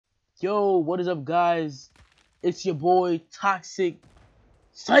Yo, what is up, guys? It's your boy Toxic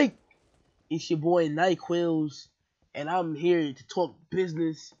Psych. It's your boy NyQuils, and I'm here to talk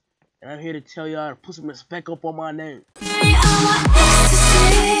business, and I'm here to tell y'all to put some respect up on my name.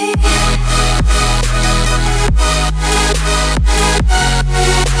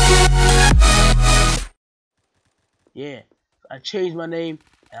 Yeah, I changed my name,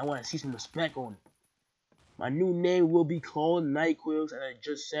 and I want to see some respect on it. My new name will be called NyQuils, as I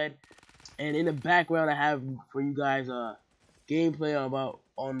just said. And in the background, I have for you guys gameplay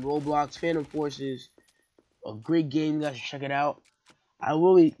on ROBLOX Phantom Forces. A great game, you guys should check it out.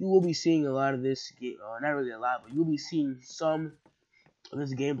 You will be seeing a lot of this game, not really a lot, but you'll be seeing some of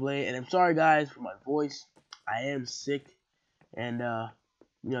this gameplay. And I'm sorry, guys, for my voice. I am sick, and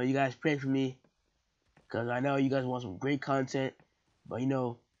you know, you guys pray for me, because I know you guys want some great content. But you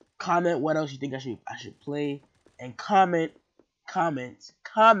know, comment what else you think I should play, and comment.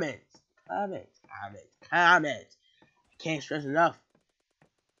 I can't stress enough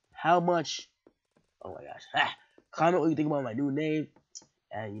how much. Oh my gosh! Comment what you think about my new name,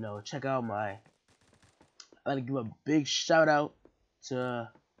 and you know, check out my. I'd like to give a big shout out to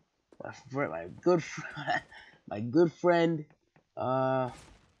my good friend, my good friend. What's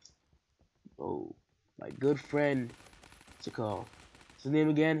it called? What's his name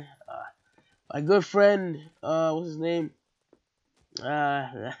again? My good friend. What's his name?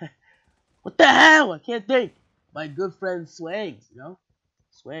 What the hell? I can't think. My good friend SwangZ, you know?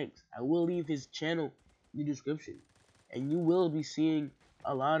 SwangZ. I will leave his channel in the description, and you will be seeing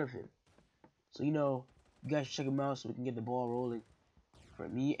a lot of him. So, you know, you guys check him out so we can get the ball rolling for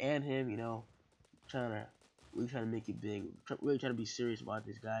me and him, you know. We're trying to make it big. Really trying to be serious about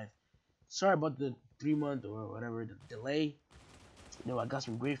this, guys. Sorry about the 3-month or whatever, the delay. You know, I got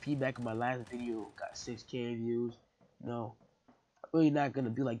some great feedback on my last video. Got 6K views. You know, I'm really not gonna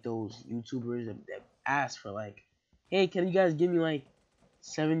be like those YouTubers that ask for like, hey, can you guys give me like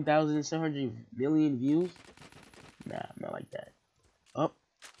 7,700 million views? Nah, I'm not like that. Oh,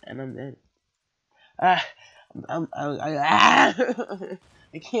 and I'm dead. I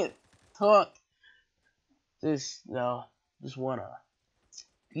can't talk. Just want a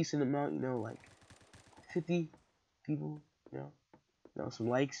decent amount, you know, like 50 people, you know, some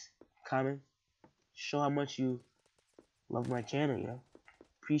likes, comments, show how much you love my channel, you know,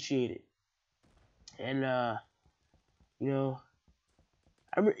 appreciate it. And you know,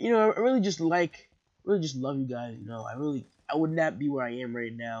 I really just love you guys, you know. I would not be where I am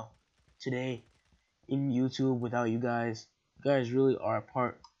right now today in YouTube without you guys. You guys really are a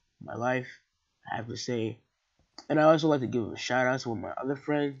part of my life, I have to say. And I also like to give a shout out to one of my other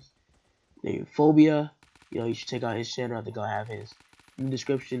friends named PhobiA. You know, you should check out his channel. I think I'll have his in the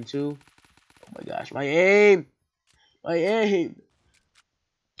description too. Oh my gosh, my aim! I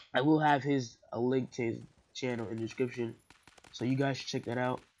will have a link to his channel in the description, so you guys should check that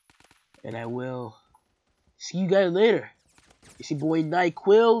out. And I will see you guys later. It's your boy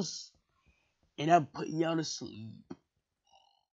NyQuils, and I'm putting y'all to sleep.